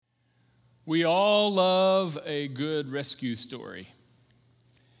We all love a good rescue story.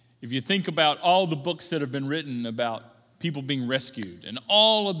 If you think about all the books that have been written about people being rescued and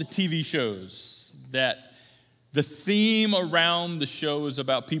all of the TV shows that the theme around the show is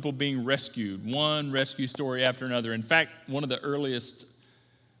about people being rescued, one rescue story after another. In fact, one of the earliest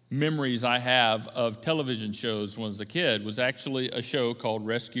memories I have of television shows when I was a kid was actually a show called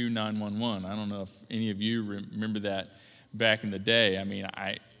Rescue 911. I don't know if any of you remember that back in the day. I mean,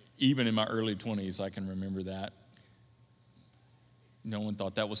 even in my early 20s, I can remember that. No one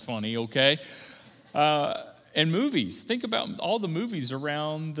thought that was funny, okay? And movies. Think about all the movies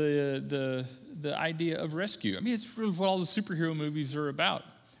around the idea of rescue. I mean, it's really what all the superhero movies are about,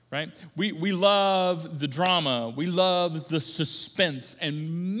 right? We love the drama. We love the suspense.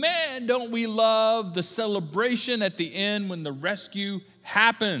 And man, don't we love the celebration at the end when the rescue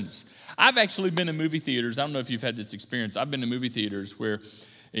happens. I've actually been in movie theaters. I don't know if you've had this experience. I've been to movie theaters where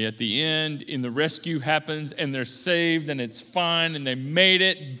at the end, in the rescue happens, and they're saved, and it's fine, and they made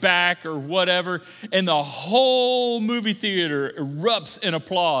it back or whatever, and the whole movie theater erupts in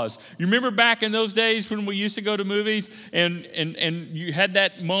applause. You remember back in those days when we used to go to movies, and you had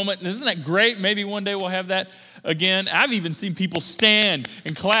that moment? Isn't that great? Maybe one day we'll have that again. I've even seen people stand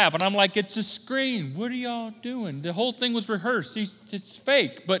and clap, and I'm like, it's a screen. What are y'all doing? The whole thing was rehearsed. It's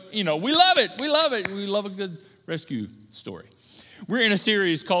fake, but, we love it. We love it. We love a good rescue story. We're in a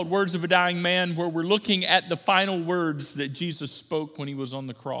series called Words of a Dying Man, where we're looking at the final words that Jesus spoke when he was on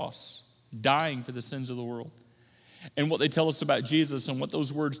the cross, dying for the sins of the world, and what they tell us about Jesus and what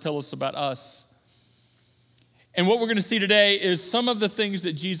those words tell us about us. And what we're going to see today is some of the things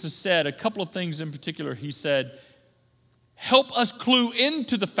that Jesus said. A couple of things in particular he said help us clue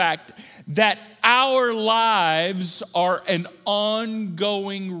into the fact that our lives are an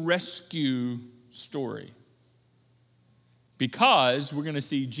ongoing rescue story. Because we're going to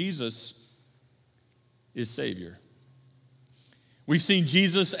see Jesus is Savior. We've seen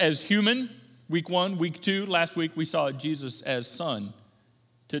Jesus as human, week 1, week 2. Last week we saw Jesus as Son.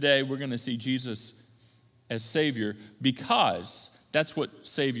 Today we're going to see Jesus as Savior because that's what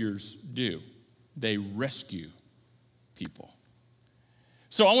Saviors do. They rescue people.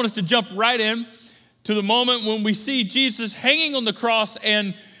 So I want us to jump right in to the moment when we see Jesus hanging on the cross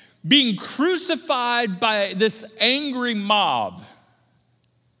and being crucified by this angry mob.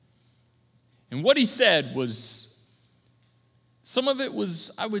 And what he said was, some of it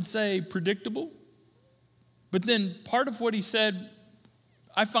was, I would say, predictable. But then part of what he said,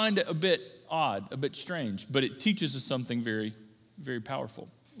 I find it a bit odd, a bit strange, but it teaches us something very, very powerful.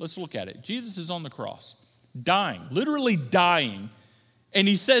 Let's look at it. Jesus is on the cross, dying, literally dying. And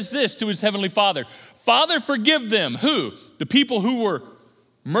he says this to his heavenly Father, Father, forgive them. Who? The people who were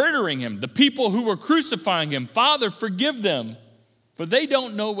murdering him, the people who were crucifying him. Father, forgive them, for they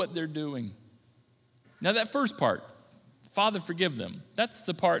don't know what they're doing. Now that first part, Father, forgive them, that's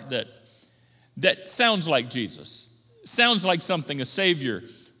the part that sounds like Jesus. Sounds like something a Savior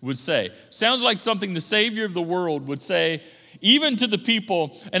would say. Sounds like something the Savior of the world would say, even to the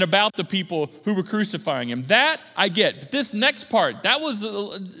people and about the people who were crucifying him. That I get. But this next part,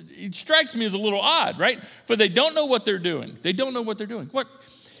 it strikes me as a little odd, right? For they don't know what they're doing. They don't know what they're doing. What?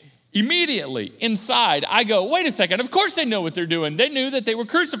 Immediately inside, I go, wait a second. Of course they know what they're doing. They knew that they were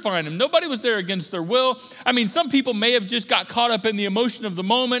crucifying him. Nobody was there against their will. I mean, some people may have just got caught up in the emotion of the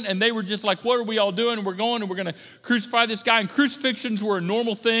moment, and they were just like, what are we all doing? We're going to crucify this guy. And crucifixions were a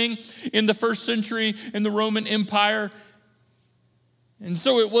normal thing in the first century in the Roman Empire. And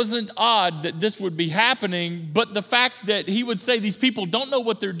so it wasn't odd that this would be happening, but the fact that he would say these people don't know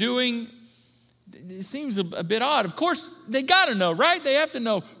what they're doing, it seems a bit odd. Of course, they got to know, right? They have to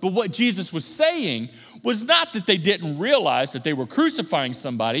know. But what Jesus was saying was not that they didn't realize that they were crucifying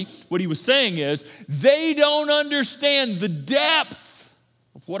somebody. What he was saying is they don't understand the depth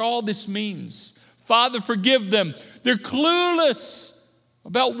of what all this means. Father, forgive them. They're clueless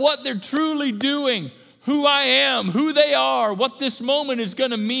about what they're truly doing, who I am, who they are, what this moment is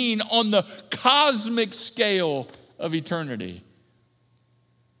going to mean on the cosmic scale of eternity.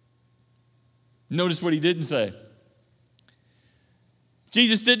 Notice what he didn't say.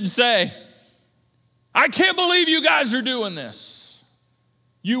 Jesus didn't say, I can't believe you guys are doing this.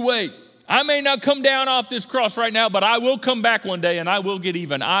 You wait. I may not come down off this cross right now, but I will come back one day and I will get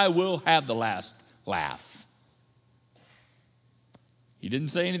even. I will have the last laugh. He didn't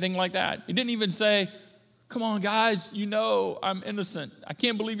say anything like that. He didn't even say, come on, guys, I'm innocent. I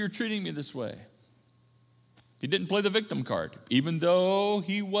can't believe you're treating me this way. He didn't play the victim card, even though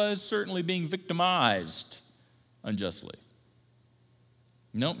he was certainly being victimized unjustly.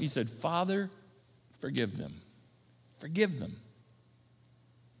 No, he said, Father, forgive them. Forgive them.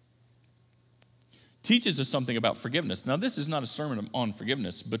 teaches us something about forgiveness. Now, this is not a sermon on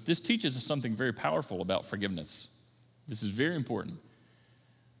forgiveness, but this teaches us something very powerful about forgiveness. This is very important.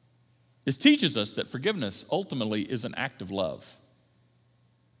 This teaches us that forgiveness ultimately is an act of love.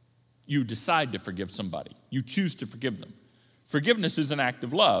 You decide to forgive somebody. You choose to forgive them. Forgiveness is an act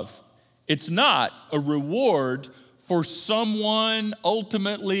of love. It's not a reward for someone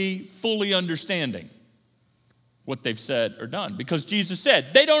ultimately fully understanding what they've said or done. Because Jesus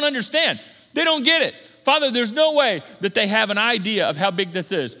said, they don't understand. They don't get it. Father, there's no way that they have an idea of how big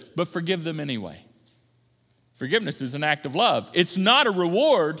this is, but forgive them anyway. Forgiveness is an act of love. It's not a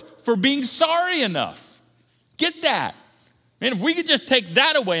reward for being sorry enough. Get that. Man, if we could just take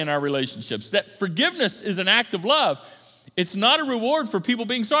that away in our relationships, that forgiveness is an act of love, it's not a reward for people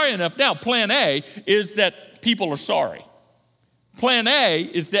being sorry enough. Now, plan A is that people are sorry. Plan A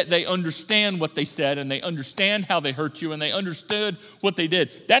is that they understand what they said and they understand how they hurt you and they understood what they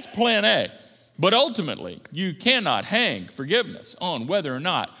did. That's plan A. But ultimately, you cannot hang forgiveness on whether or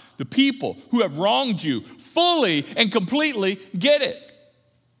not the people who have wronged you fully and completely get it.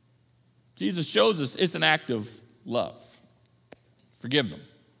 Jesus shows us it's an act of love. Forgive them.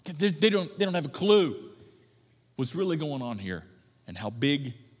 They don't have a clue what's really going on here and how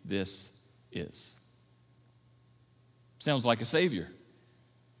big this is. Sounds like a savior.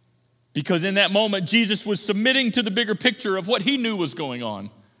 Because in that moment, Jesus was submitting to the bigger picture of what he knew was going on.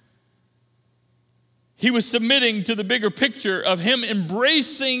 He was submitting to the bigger picture of him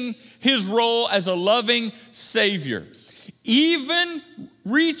embracing his role as a loving Savior, even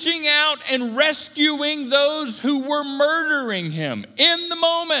reaching out and rescuing those who were murdering him in the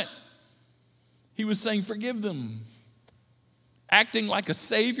moment. He was saying, forgive them, acting like a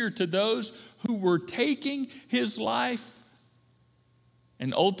Savior to those who were taking his life.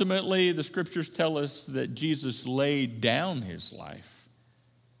 And ultimately, the scriptures tell us that Jesus laid down his life.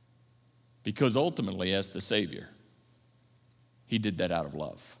 Because ultimately, as the Savior, he did that out of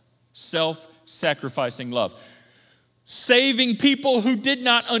love. Self-sacrificing love. Saving people who did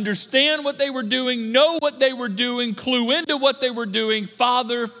not understand what they were doing, know what they were doing, clue into what they were doing.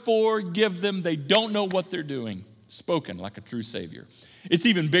 Father, forgive them. They don't know what they're doing. Spoken like a true Savior. It's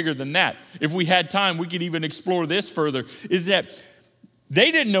even bigger than that. If we had time, we could even explore this further, is that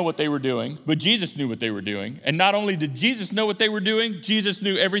they didn't know what they were doing, but Jesus knew what they were doing. And not only did Jesus know what they were doing, Jesus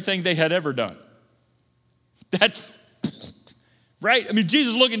knew everything they had ever done. That's right. I mean,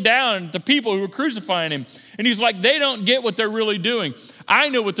 Jesus looking down at the people who were crucifying him, and he's like, they don't get what they're really doing. I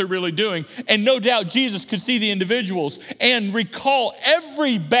know what they're really doing. And no doubt Jesus could see the individuals and recall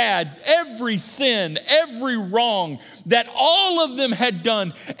every bad, every sin, every wrong that all of them had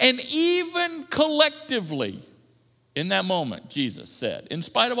done. And even collectively, in that moment, Jesus said, in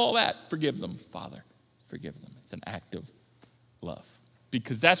spite of all that, forgive them, Father, forgive them. It's an act of love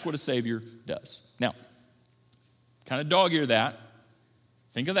because that's what a Savior does. Now, kind of dog-ear that,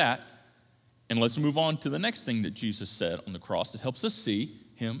 think of that, and let's move on to the next thing that Jesus said on the cross that helps us see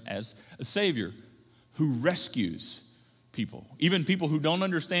him as a Savior who rescues people, even people who don't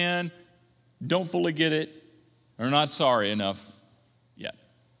understand, don't fully get it, are not sorry enough yet.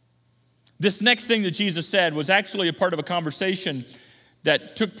 This next thing that Jesus said was actually a part of a conversation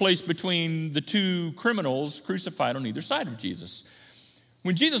that took place between the two criminals crucified on either side of Jesus.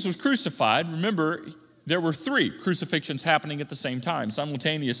 When Jesus was crucified, remember, there were 3 crucifixions happening at the same time.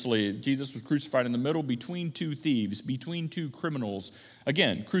 Simultaneously, Jesus was crucified in the middle between 2 thieves, between 2 criminals.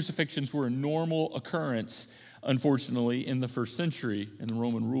 Again, crucifixions were a normal occurrence, unfortunately, in the first century in the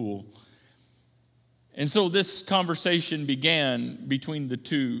Roman rule. And so this conversation began between the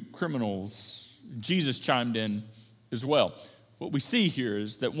 2 criminals. Jesus chimed in as well. What we see here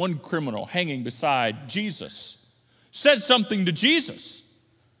is that one criminal hanging beside Jesus said something to Jesus.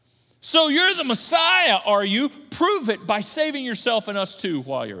 So you're the Messiah, are you? Prove it by saving yourself and us too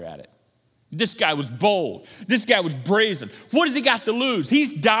while you're at it. This guy was bold. This guy was brazen. What has he got to lose?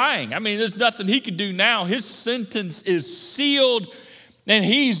 He's dying. I mean, there's nothing he could do now. His sentence is sealed. And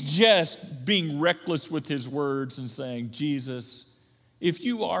he's just being reckless with his words and saying, Jesus, if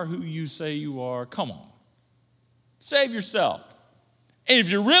you are who you say you are, come on, save yourself. And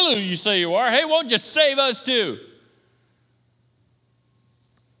if you're really who you say you are, hey, won't you save us too?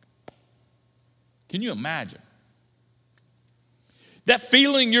 Can you imagine? That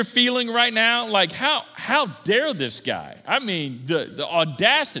feeling you're feeling right now, like how dare this guy? I mean, the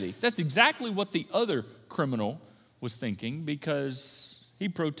audacity. That's exactly what the other criminal was thinking because he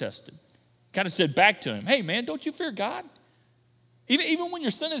protested. Kind of said back to him, hey man, don't you fear God? Even when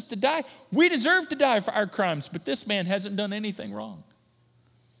your sin is to die, we deserve to die for our crimes, but this man hasn't done anything wrong.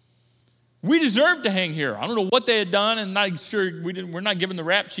 We deserve to hang here. I don't know what they had done, and not sure we're not given the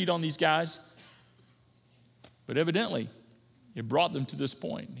rap sheet on these guys. But evidently, it brought them to this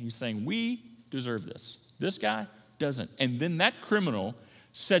point. He's saying, we deserve this. This guy doesn't. And then that criminal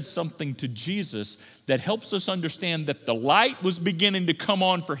said something to Jesus that helps us understand that the light was beginning to come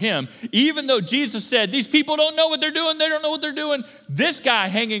on for him. Even though Jesus said, these people don't know what they're doing, they don't know what they're doing. This guy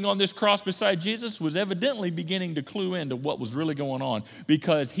hanging on this cross beside Jesus was evidently beginning to clue into what was really going on,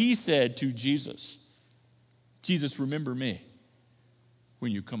 because he said to Jesus, Jesus, remember me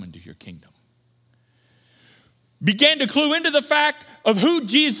when you come into your kingdom. Began to clue into the fact of who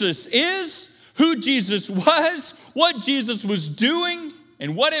Jesus is, who Jesus was, what Jesus was doing,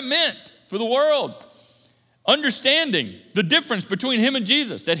 and what it meant for the world. Understanding the difference between him and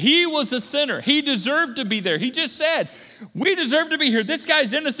Jesus, that he was a sinner. He deserved to be there. He just said, we deserve to be here. This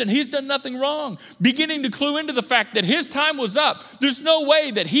guy's innocent. He's done nothing wrong. Beginning to clue into the fact that his time was up. There's no way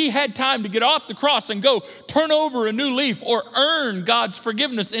that he had time to get off the cross and go turn over a new leaf or earn God's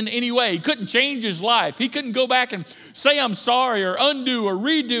forgiveness in any way. He couldn't change his life. He couldn't go back and say, I'm sorry, or undo or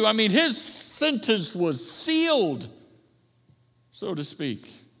redo. I mean, his sentence was sealed, so to speak.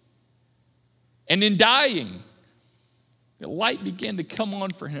 And in dying, the light began to come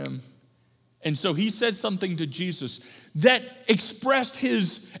on for him. And so he said something to Jesus that expressed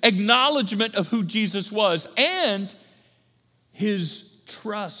his acknowledgement of who Jesus was and his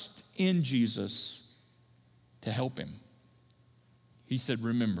trust in Jesus to help him. He said,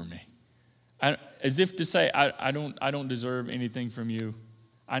 remember me. As if to say, I don't deserve anything from you.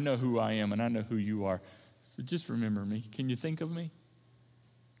 I know who I am and I know who you are. So just remember me. Can you think of me?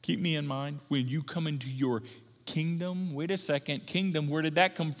 Keep me in mind when you come into your kingdom. Wait a second, kingdom, where did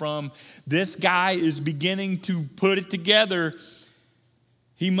that come from? This guy is beginning to put it together.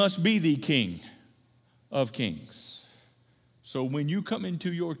 He must be the King of Kings. So when you come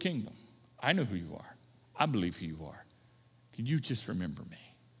into your kingdom, I know who you are. I believe who you are. Can you just remember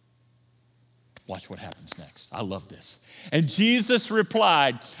me? Watch what happens next. I love this. And Jesus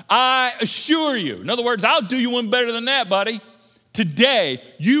replied, I assure you. In other words, I'll do you one better than that, buddy. Today,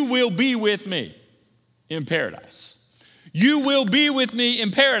 you will be with me in paradise. You will be with me in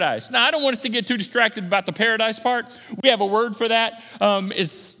paradise. Now, I don't want us to get too distracted about the paradise part. We have a word for that.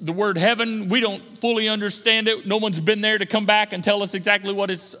 It's the word heaven. We don't fully understand it. No one's been there to come back and tell us exactly what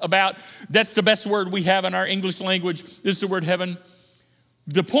it's about. That's the best word we have in our English language. This is the word heaven.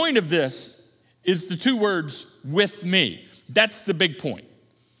 The point of this is the two words, with me. That's the big point.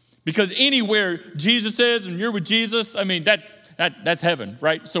 Because anywhere Jesus is and you're with Jesus, I mean, that's heaven,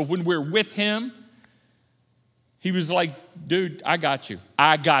 right? So when we're with him, he was like, dude, I got you.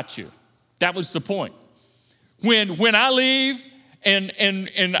 I got you. That was the point. When I leave and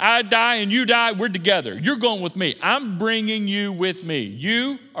I die and you die, we're together. You're going with me. I'm bringing you with me.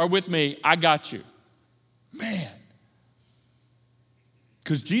 You are with me. I got you. Man.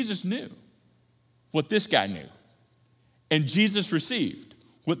 Because Jesus knew what this guy knew. And Jesus received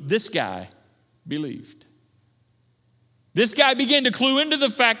what this guy believed. This guy began to clue into the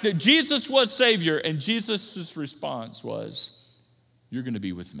fact that Jesus was Savior, and Jesus' response was, you're going to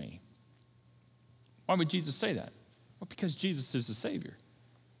be with me. Why would Jesus say that? Well, because Jesus is the Savior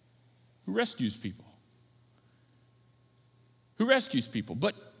who rescues people. Who rescues people.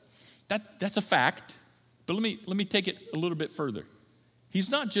 But that's a fact. But let me take it a little bit further. He's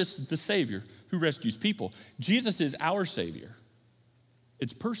not just the Savior who rescues people. Jesus is our Savior.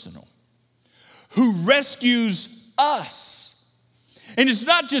 It's personal. Who rescues us. And it's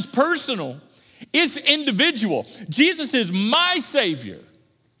not just personal, it's individual. Jesus is my Savior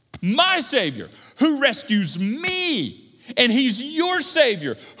who rescues me. And he's your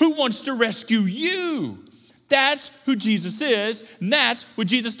Savior who wants to rescue you. That's who Jesus is, and that's what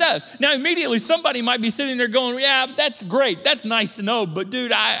Jesus does. Now, immediately somebody might be sitting there going, yeah, that's great. That's nice to know, but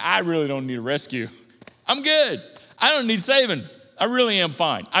dude, I really don't need a rescue. I'm good. I don't need saving. I really am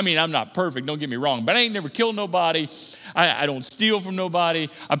fine. I mean, I'm not perfect, don't get me wrong, but I ain't never killed nobody. I don't steal from nobody.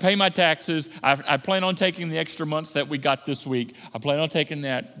 I pay my taxes. I plan on taking the extra months that we got this week. I plan on taking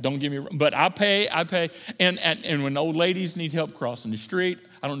that. Don't get me wrong, but I pay. And when old ladies need help crossing the street,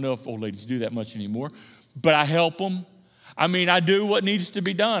 I don't know if old ladies do that much anymore, but I help them. I mean, I do what needs to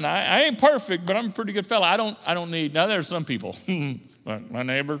be done. I ain't perfect, but I'm a pretty good fella. I don't need, now there's some people, my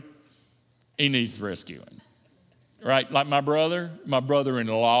neighbor, he needs rescuing. Right? Like my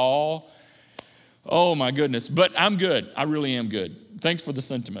brother-in-law. Oh my goodness. But I'm good. I really am good. Thanks for the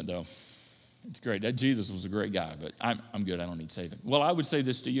sentiment though. It's great. That Jesus was a great guy, but I'm good. I don't need saving. Well, I would say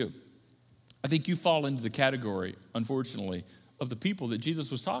this to you. I think you fall into the category, unfortunately, of the people that Jesus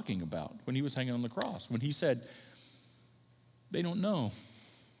was talking about when he was hanging on the cross. When he said, they don't know.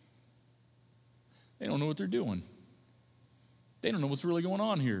 They don't know what they're doing. They don't know what's really going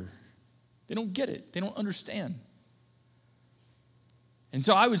on here. They don't get it. They don't understand. And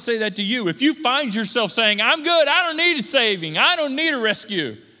so I would say that to you. If you find yourself saying, I'm good, I don't need a saving, I don't need a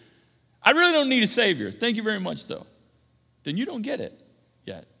rescue, I really don't need a Savior, thank you very much though, then you don't get it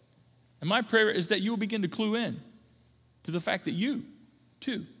yet. And my prayer is that you will begin to clue in to the fact that you,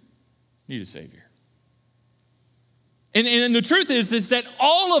 too, need a Savior. And the truth is that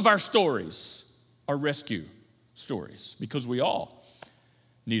all of our stories are rescue stories because we all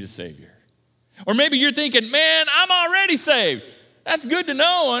need a Savior. Or maybe you're thinking, man, I'm already saved. That's good to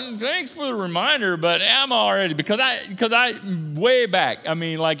know, and thanks for the reminder, but I'm already, because I way back, I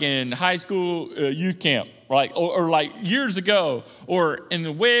mean, like in high school youth camp, like, or like years ago, or in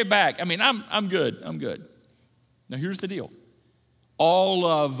the way back, I mean, I'm good. Now here's the deal. All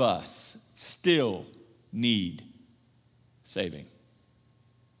of us still need saving.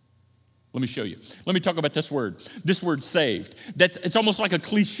 Let me show you. Let me talk about this word saved. It's almost like a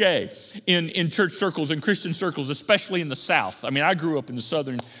cliche in church circles and Christian circles, especially in the South. I mean, I grew up in the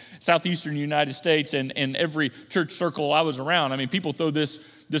southeastern United States, and every church circle I was around, I mean, people throw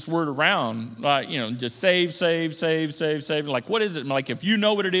this word around, just save. Like, what is it? Like, if you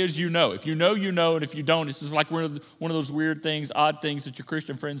know what it is, you know. If you know, you know, and if you don't, it's just like one of those weird things, odd things that your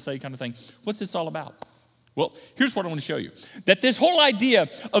Christian friends say kind of thing. What's this all about? Well, here's what I want to show you. That this whole idea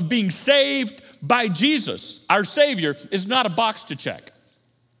of being saved by Jesus, our Savior, is not a box to check.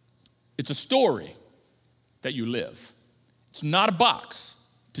 It's a story that you live. It's not a box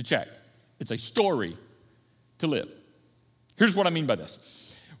to check. It's a story to live. Here's what I mean by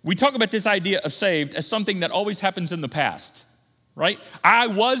this. We talk about this idea of saved as something that always happens in the past. Right? I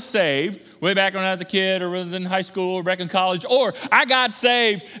was saved way back when I was a kid, or was in high school, or back in college, or I got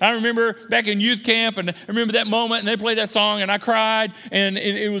saved. I remember back in youth camp, and I remember that moment, and they played that song, and I cried, and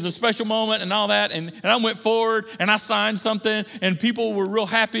it was a special moment, and all that, and I went forward, and I signed something, and people were real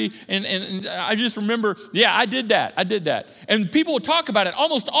happy, and I just remember, yeah, I did that. And people will talk about it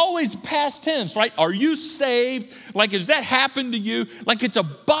almost always past tense, right? Are you saved? Like, has that happened to you? Like, it's a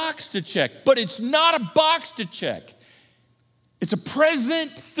box to check, but it's not a box to check. It's a present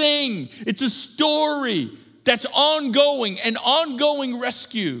thing. It's a story that's ongoing, an ongoing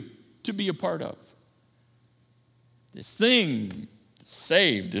rescue to be a part of. This thing,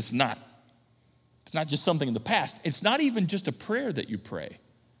 saved, is not just something in the past. It's not even just a prayer that you pray.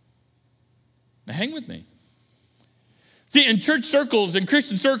 Now hang with me. See, in church circles and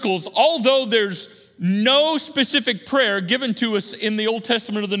Christian circles, although there's no specific prayer given to us in the Old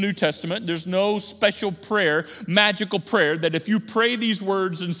Testament or the New Testament, there's no special prayer, magical prayer, that if you pray these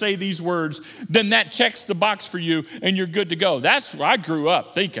words and say these words, then that checks the box for you and you're good to go. That's what I grew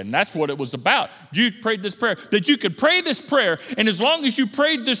up thinking. That's what it was about. You prayed this prayer, that you could pray this prayer, and as long as you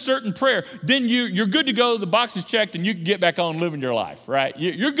prayed this certain prayer, then you're good to go, the box is checked, and you can get back on living your life, right?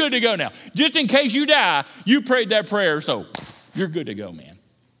 You're good to go now. Just in case you die, you prayed that prayer, so you're good to go, man.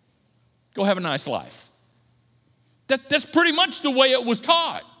 Go have a nice life. That's pretty much the way it was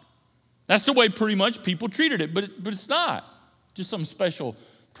taught. That's the way pretty much people treated it, but it's not just some special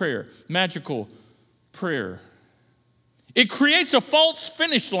prayer, magical prayer. It creates a false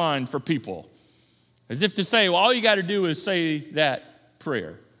finish line for people, as if to say, well, all you got to do is say that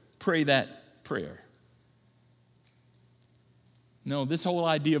prayer, pray that prayer. No, this whole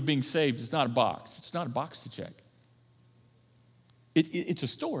idea of being saved is not a box. It's not a box to check. It's a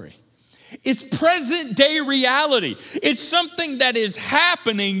story. It's present day reality. It's something that is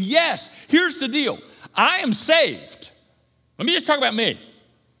happening. Yes, here's the deal. I am saved. Let me just talk about me.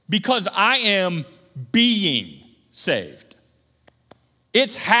 Because I am being saved.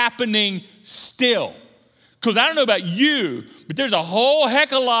 It's happening still. Because I don't know about you, but there's a whole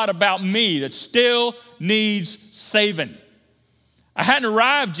heck of a lot about me that still needs saving. I hadn't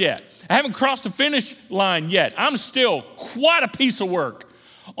arrived yet. I haven't crossed the finish line yet. I'm still quite a piece of work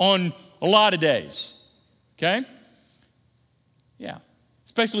on a lot of days, okay? Yeah,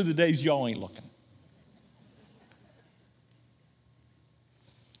 especially the days y'all ain't looking.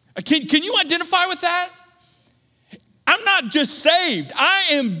 Can you identify with that? I'm not just saved. I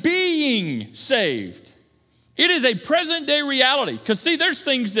am being saved. It is a present day reality. Because see, there's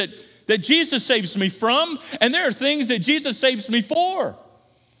things that Jesus saves me from, and there are things that Jesus saves me for.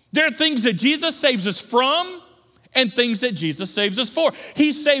 There are things that Jesus saves us from, and things that Jesus saves us for.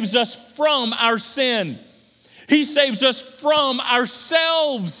 He saves us from our sin. He saves us from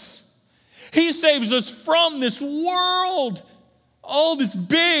ourselves. He saves us from this world. Oh, this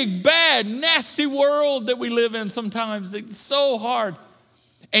big, bad, nasty world that we live in sometimes. It's so hard.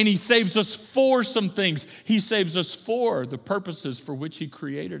 And he saves us for some things. He saves us for the purposes for which he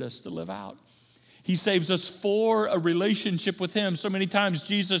created us to live out. He saves us for a relationship with him. So many times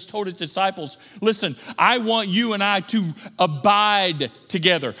Jesus told his disciples, listen, I want you and I to abide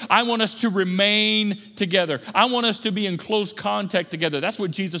together. I want us to remain together. I want us to be in close contact together. That's what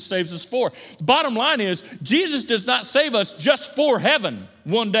Jesus saves us for. The bottom line is, Jesus does not save us just for heaven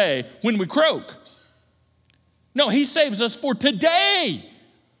one day when we croak. No, he saves us for today.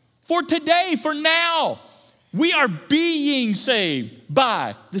 For today, for now. We are being saved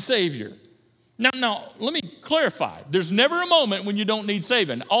by the Savior. Now, let me clarify. There's never a moment when you don't need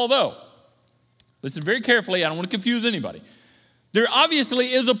saving. Although, listen very carefully, I don't want to confuse anybody. There obviously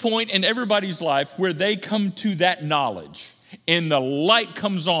is a point in everybody's life where they come to that knowledge and the light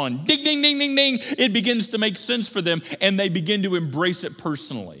comes on. Ding, ding, ding, ding, ding. It begins to make sense for them and they begin to embrace it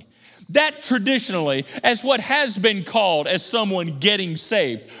personally. That traditionally is what has been called as someone getting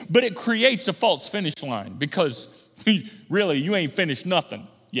saved. But it creates a false finish line because really you ain't finished nothing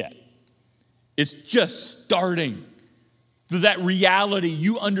yet. It's just starting. That reality,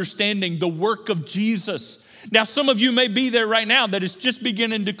 you understanding the work of Jesus. Now, some of you may be there right now that is just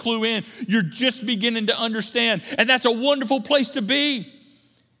beginning to clue in. You're just beginning to understand. And that's a wonderful place to be.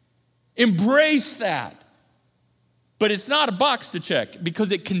 Embrace that. But it's not a box to check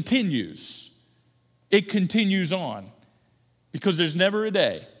because it continues. It continues on. Because there's never a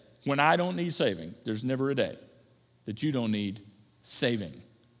day when I don't need saving. There's never a day that you don't need saving.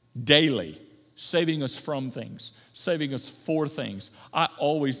 Daily. Saving us from things, saving us for things. I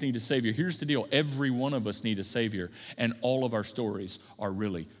always need a Savior. Here's the deal. Every one of us need a Savior, and all of our stories are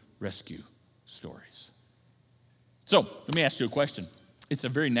really rescue stories. So let me ask you a question. It's a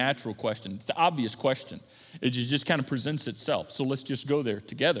very natural question. It's an obvious question. It just kind of presents itself. So let's just go there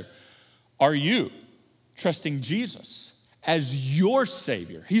together. Are you trusting Jesus as your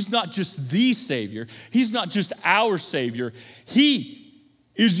Savior? He's not just the Savior. He's not just our Savior. He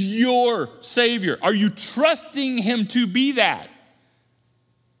is your Savior. Are you trusting him to be that?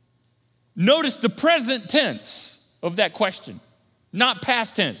 Notice the present tense of that question, not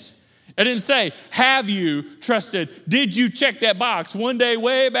past tense. I didn't say, have you trusted? Did you check that box one day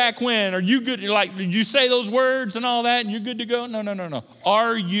way back when? Are you good? Like, did you say those words and all that and you're good to go? No.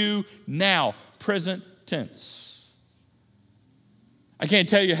 Are you now? Present tense. I can't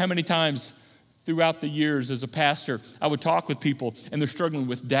tell you how many times throughout the years as a pastor, I would talk with people and they're struggling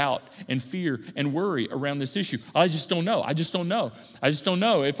with doubt and fear and worry around this issue. I just don't know. I don't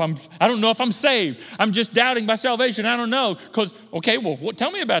know if I'm saved. I'm just doubting my salvation. I don't know. Because, okay, well,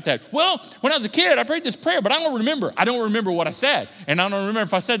 tell me about that. Well, when I was a kid, I prayed this prayer, but I don't remember. I don't remember what I said. And I don't remember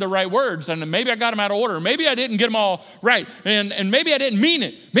if I said the right words. And maybe I got them out of order. Maybe I didn't get them all right. And maybe I didn't mean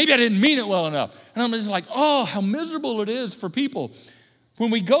it. Maybe I didn't mean it well enough. And I'm just like, oh, how miserable it is for people when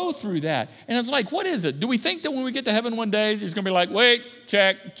we go through that. And it's like, what is it? Do we think that when we get to heaven one day, it's going to be like, wait,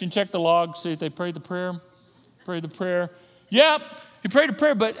 check the log, see if they prayed the prayer? Prayed the prayer. Yep, he prayed a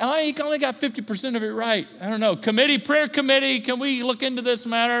prayer, but he only got 50% of it right. I don't know. Prayer committee, can we look into this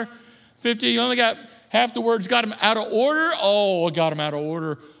matter? 50, you only got half the words, got them out of order? Oh, I got them out of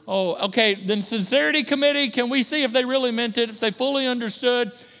order. Oh, okay, then sincerity committee, can we see if they really meant it, if they fully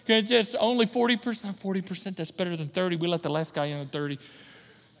understood? Just only 40%? 40%, that's better than 30. We let the last guy in at 30.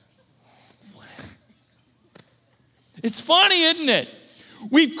 It's funny, isn't it?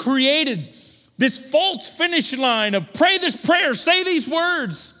 We've created this false finish line of pray this prayer, say these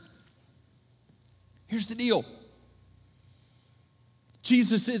words. Here's the deal.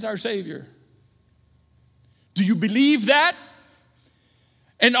 Jesus is our Savior. Do you believe that?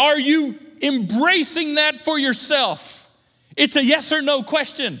 And are you embracing that for yourself? It's a yes or no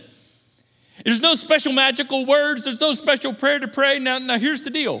question. There's no special magical words. There's no special prayer to pray. Now here's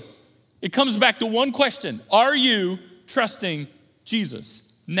the deal. It comes back to one question. Are you trusting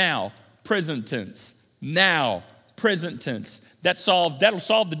Jesus? Now, present tense. Now, present tense. That'll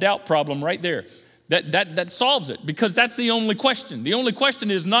solve the doubt problem right there. That solves it because that's the only question. The only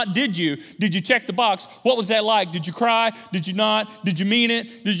question is not did you check the box? What was that like? Did you cry? Did you not? Did you mean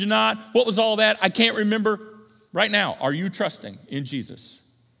it? Did you not? What was all that? I can't remember. Right now, are you trusting in Jesus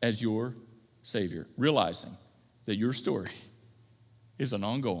as your Savior, realizing that your story is an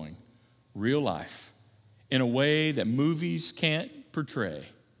ongoing, real life, in a way that movies can't portray,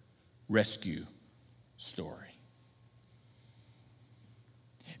 rescue story?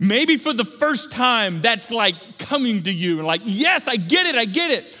 Maybe for the first time, that's like coming to you and like, yes, I get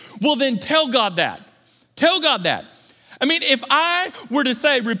it. Well, then tell God that. Tell God that. I mean, if I were to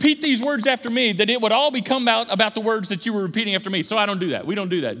say, repeat these words after me, then it would all become about the words that you were repeating after me. So I don't do that. We don't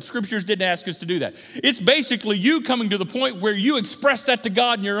do that. Scriptures didn't ask us to do that. It's basically you coming to the point where you express that to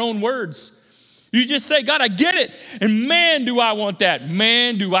God in your own words. You just say, God, I get it. And man, do I want that.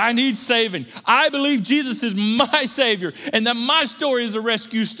 Man, do I need saving. I believe Jesus is my Savior and that my story is a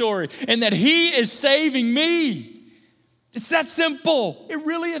rescue story and that he is saving me. It's that simple. It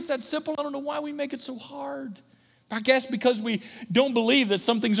really is that simple. I don't know why we make it so hard. I guess because we don't believe that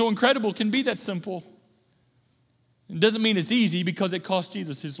something so incredible can be that simple. It doesn't mean it's easy because it cost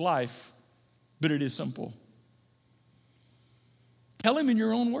Jesus his life, but it is simple. Tell him in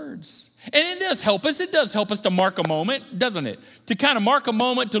your own words. And it does help us. It does help us to mark a moment, doesn't it? To kind of mark a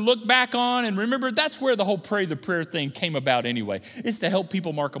moment to look back on and remember. That's where the whole pray the prayer thing came about anyway. It's to help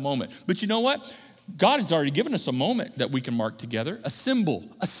people mark a moment. But you know what? God has already given us a moment that we can mark together. A symbol.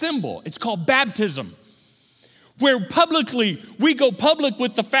 It's called baptism. Where publicly, we go public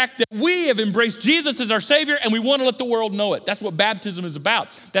with the fact that we have embraced Jesus as our Savior and we want to let the world know it. That's what baptism is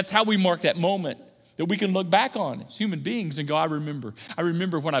about. That's how we mark that moment that we can look back on as human beings and go, I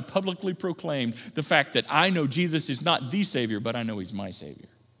remember when I publicly proclaimed the fact that I know Jesus is not the Savior, but I know he's my Savior.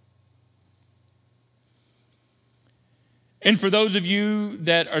 And for those of you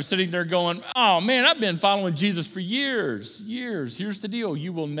that are sitting there going, oh man, I've been following Jesus for years. Here's the deal.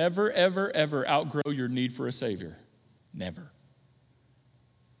 You will never, ever, ever outgrow your need for a Savior. Never.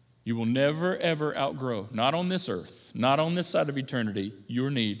 You will never, ever outgrow, not on this earth, not on this side of eternity, your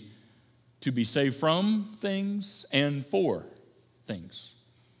need to be saved from things and for things.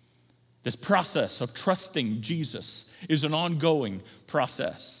 This process of trusting Jesus is an ongoing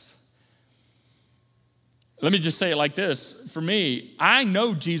process. Let me just say it like this. For me, I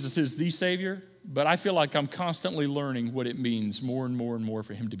know Jesus is the Savior, but I feel like I'm constantly learning what it means more and more and more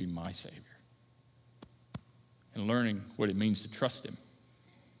for him to be my Savior. And learning what it means to trust him.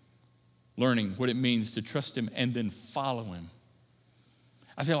 Learning what it means to trust him and then follow him.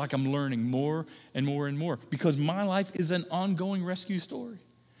 I feel like I'm learning more and more and more because my life is an ongoing rescue story.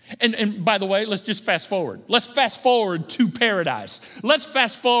 And by the way, let's just fast forward. Let's fast forward to paradise. Let's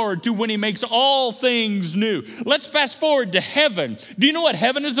fast forward to when he makes all things new. Let's fast forward to heaven. Do you know what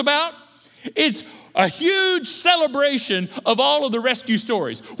heaven is about? It's a huge celebration of all of the rescue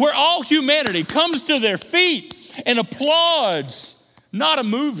stories where all humanity comes to their feet and applauds not a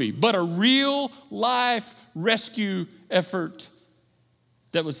movie, but a real life rescue effort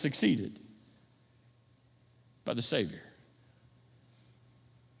that was succeeded by the Savior.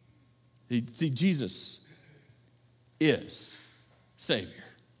 See, Jesus is Savior.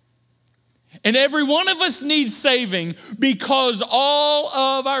 And every one of us needs saving because all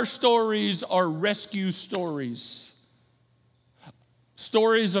of our stories are rescue stories.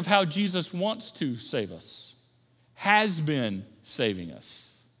 Stories of how Jesus wants to save us, has been saving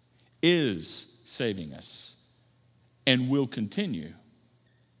us, is saving us, and will continue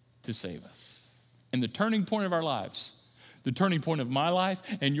to save us. And the turning point of our lives, the turning point of my life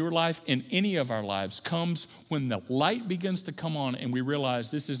and your life and any of our lives comes when the light begins to come on and we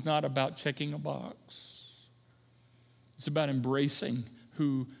realize this is not about checking a box. It's about embracing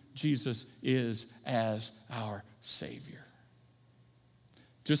who Jesus is as our Savior.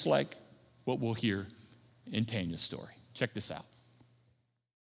 Just like what we'll hear in Tanya's story. Check this out.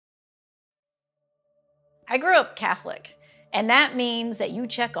 I grew up Catholic, and that means that you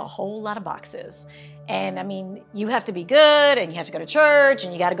check a whole lot of boxes. And I mean, you have to be good, and you have to go to church,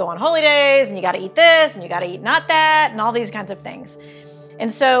 and you got to go on holy days, and you got to eat this, and you got to eat not that, and all these kinds of things.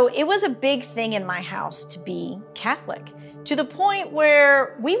 And so it was a big thing in my house to be Catholic, to the point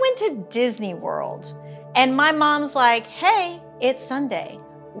where we went to Disney World, and my mom's like, hey, it's Sunday.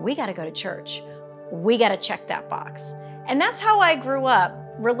 We got to go to church. We got to check that box. And that's how I grew up.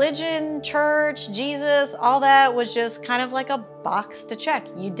 Religion, church, Jesus, all that was just kind of like a box to check.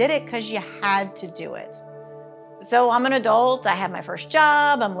 You did it because you had to do it. So I'm an adult, I have my first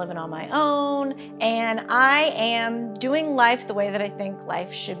job, I'm living on my own, and I am doing life the way that I think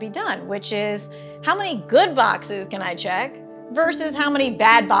life should be done, which is how many good boxes can I check versus how many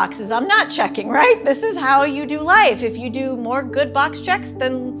bad boxes I'm not checking, right? This is how you do life. If you do more good box checks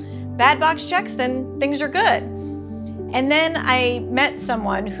than bad box checks, then things are good. And then I met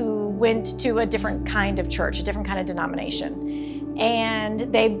someone who went to a different kind of church, a different kind of denomination. And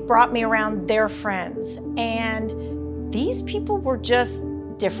they brought me around their friends. And these people were just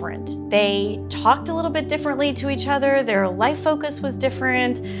different. They talked a little bit differently to each other. Their life focus was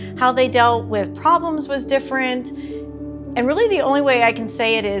different. How they dealt with problems was different. And really the only way I can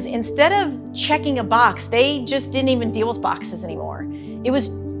say it is instead of checking a box, they just didn't even deal with boxes anymore.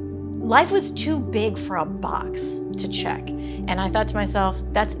 Life was too big for a box to check. And I thought to myself,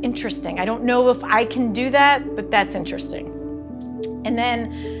 that's interesting. I don't know if I can do that, but that's interesting. And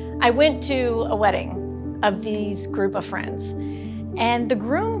then I went to a wedding of these group of friends. And the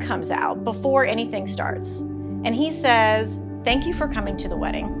groom comes out before anything starts. And he says, "Thank you for coming to the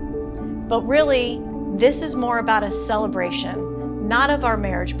wedding. But really, this is more about a celebration, not of our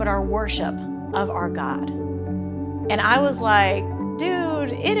marriage, but our worship of our God." And I was like,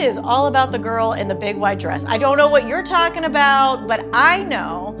 dude, it is all about the girl in the big white dress. I don't know what you're talking about, but I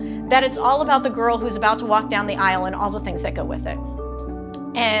know that it's all about the girl who's about to walk down the aisle and all the things that go with it.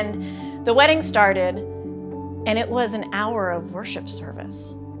 And the wedding started, and it was an hour of worship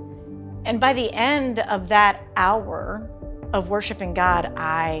service. And by the end of that hour of worshiping God,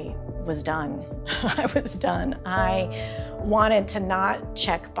 I was done. I was done. I wanted to not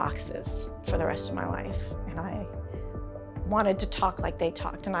check boxes for the rest of my life. And I wanted to talk like they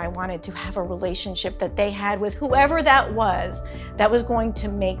talked, and I wanted to have a relationship that they had with whoever that was going to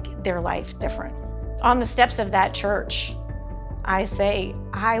make their life different. On the steps of that church, I say,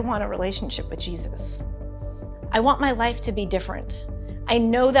 I want a relationship with Jesus. I want my life to be different. I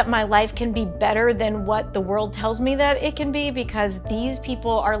know that my life can be better than what the world tells me that it can be, because these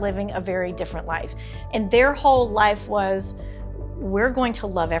people are living a very different life. And their whole life was, we're going to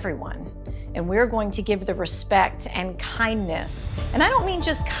love everyone, and we're going to give the respect and kindness. And I don't mean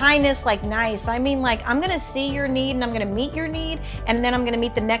just kindness like nice. I mean like, I'm gonna see your need and I'm gonna meet your need, and then I'm gonna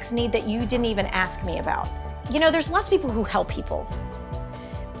meet the next need that you didn't even ask me about. You know, there's lots of people who help people,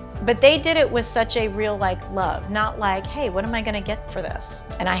 but they did it with such a real love, not like, hey, what am I gonna get for this?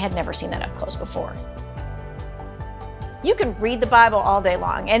 And I had never seen that up close before. You can read the Bible all day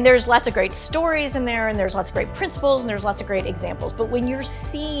long, and there's lots of great stories in there, and there's lots of great principles, and there's lots of great examples. But when you're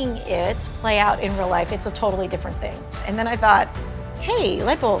seeing it play out in real life, it's a totally different thing. And then I thought, hey,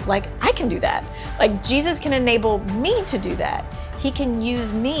 Lightbulb, I can do that. Jesus can enable me to do that. He can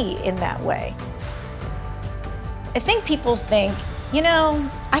use me in that way. I think people think,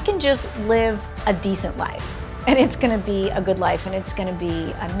 I can just live a decent life, and it's gonna be a good life, and it's gonna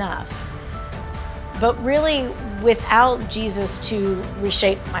be enough. But really, without Jesus to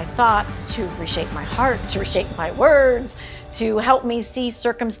reshape my thoughts, to reshape my heart, to reshape my words, to help me see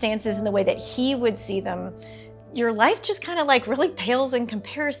circumstances in the way that He would see them, your life just kind of really pales in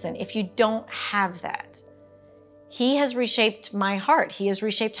comparison if you don't have that. He has reshaped my heart. He has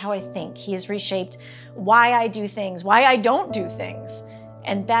reshaped how I think. He has reshaped why I do things, why I don't do things.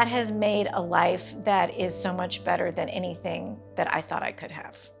 And that has made a life that is so much better than anything that I thought I could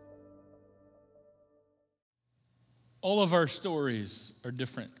have. All of our stories are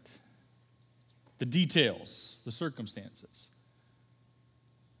different. The details, the circumstances.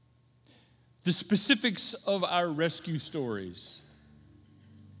 The specifics of our rescue stories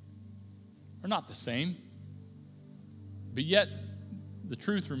are not the same. But yet, the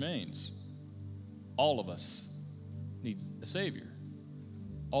truth remains. All of us need a Savior.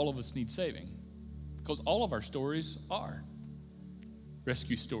 All of us need saving. Because all of our stories are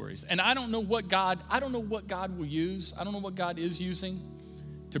rescue stories. And I don't know what God will use. I don't know what God is using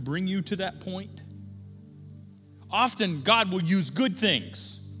to bring you to that point. Often God will use good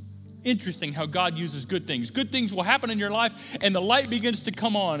things. Interesting how God uses good things. Good things will happen in your life, and the light begins to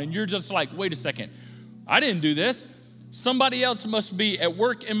come on, and you're just like, wait a second, I didn't do this. Somebody else must be at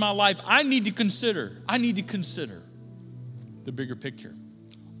work in my life. I need to consider the bigger picture.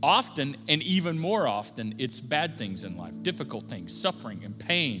 Often, and even more often, it's bad things in life, difficult things, suffering and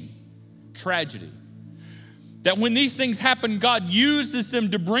pain, tragedy. That when these things happen, God uses them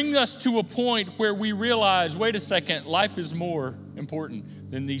to bring us to a point where we realize, wait a second, life is more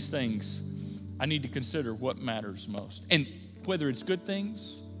important than these things. I need to consider what matters most. And whether it's good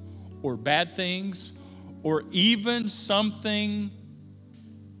things or bad things, or even something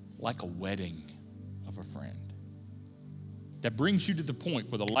like a wedding of a friend that brings you to the point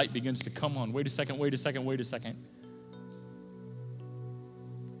where the light begins to come on. Wait a second.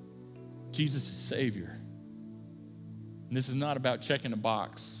 Jesus is Savior. And this is not about checking a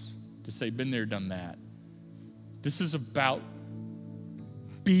box to say, been there, done that. This is about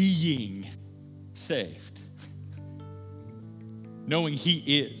being saved. Knowing He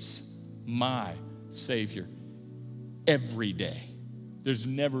is my Savior every day. There's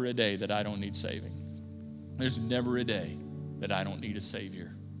never a day that I don't need saving. There's never a day that I don't need a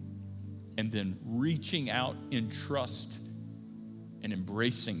Savior. And then reaching out in trust and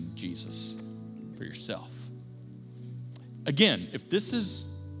embracing Jesus for yourself. Again, if this is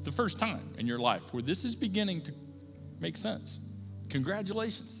the first time in your life where this is beginning to make sense,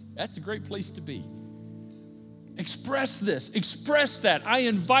 congratulations. That's a great place to be. Express this, express that. I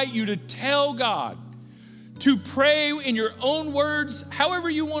invite you to tell God, to pray in your own words, however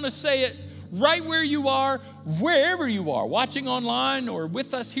you want to say it, right where you are, wherever you are, watching online or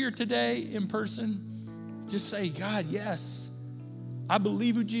with us here today in person. Just say, God, yes, I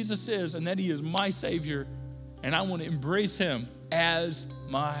believe who Jesus is and that he is my Savior, and I want to embrace him as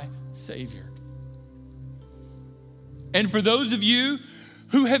my Savior. And for those of you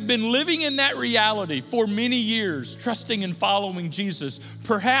who have been living in that reality for many years, trusting and following Jesus,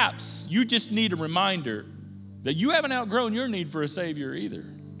 perhaps you just need a reminder that you haven't outgrown your need for a Savior either.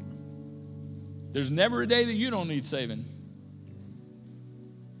 There's never a day that you don't need saving.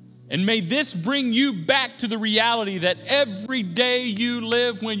 And may this bring you back to the reality that every day you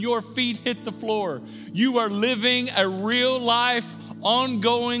live, when your feet hit the floor, you are living a real life,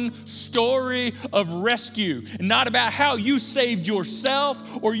 ongoing story of rescue. And not about how you saved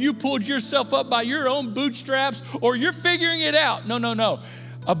yourself or you pulled yourself up by your own bootstraps or you're figuring it out. No.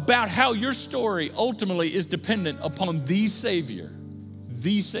 About how your story ultimately is dependent upon the Savior,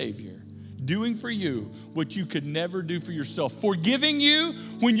 doing for you what you could never do for yourself. Forgiving you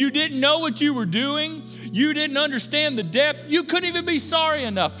when you didn't know what you were doing. You didn't understand the depth. You couldn't even be sorry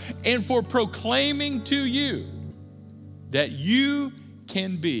enough. And for proclaiming to you that you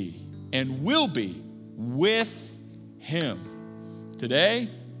can be and will be with him today,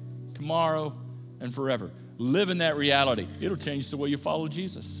 tomorrow, and forever. Live in that reality. It'll change the way you follow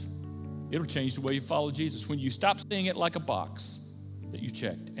Jesus. It'll change the way you follow Jesus. When you stop seeing it like a box that you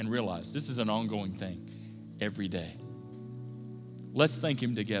checked and realize this is an ongoing thing every day. Let's thank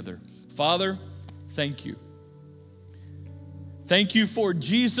him together. Father, thank you. Thank you for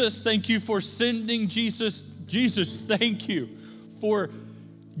Jesus. Thank you for sending Jesus. Jesus, thank you for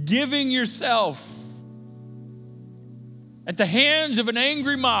giving yourself at the hands of an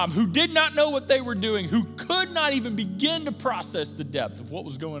angry mob who did not know what they were doing, who could not even begin to process the depth of what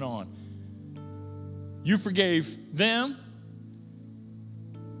was going on. You forgave them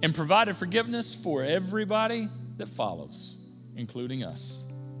and provided forgiveness for everybody that follows, including us.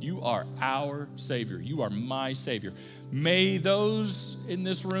 You are our Savior. You are my Savior. May those in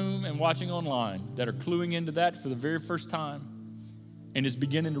this room and watching online that are cluing into that for the very first time and is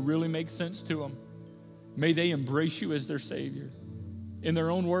beginning to really make sense to them, may they embrace you as their Savior in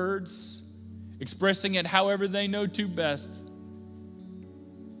their own words, expressing it however they know to best.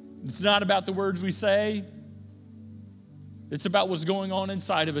 It's not about the words we say. It's about what's going on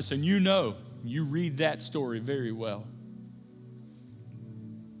inside of us, and you read that story very well.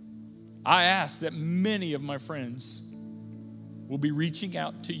 I ask that many of my friends will be reaching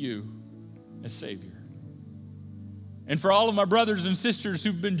out to you as Savior. And for all of my brothers and sisters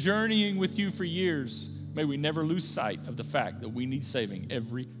who've been journeying with you for years, may we never lose sight of the fact that we need saving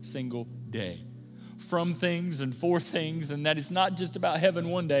every single day. From things and for things, and that it's not just about heaven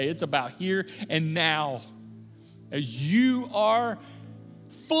one day, it's about here and now. As you are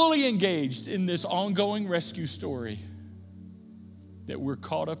fully engaged in this ongoing rescue story that we're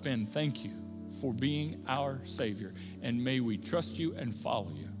caught up in, thank you for being our Savior. And may we trust you and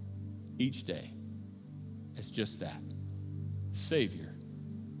follow you each day as just that, Savior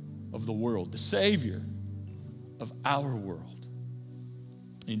of the world, the Savior of our world.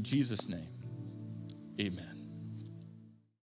 In Jesus' name, amen.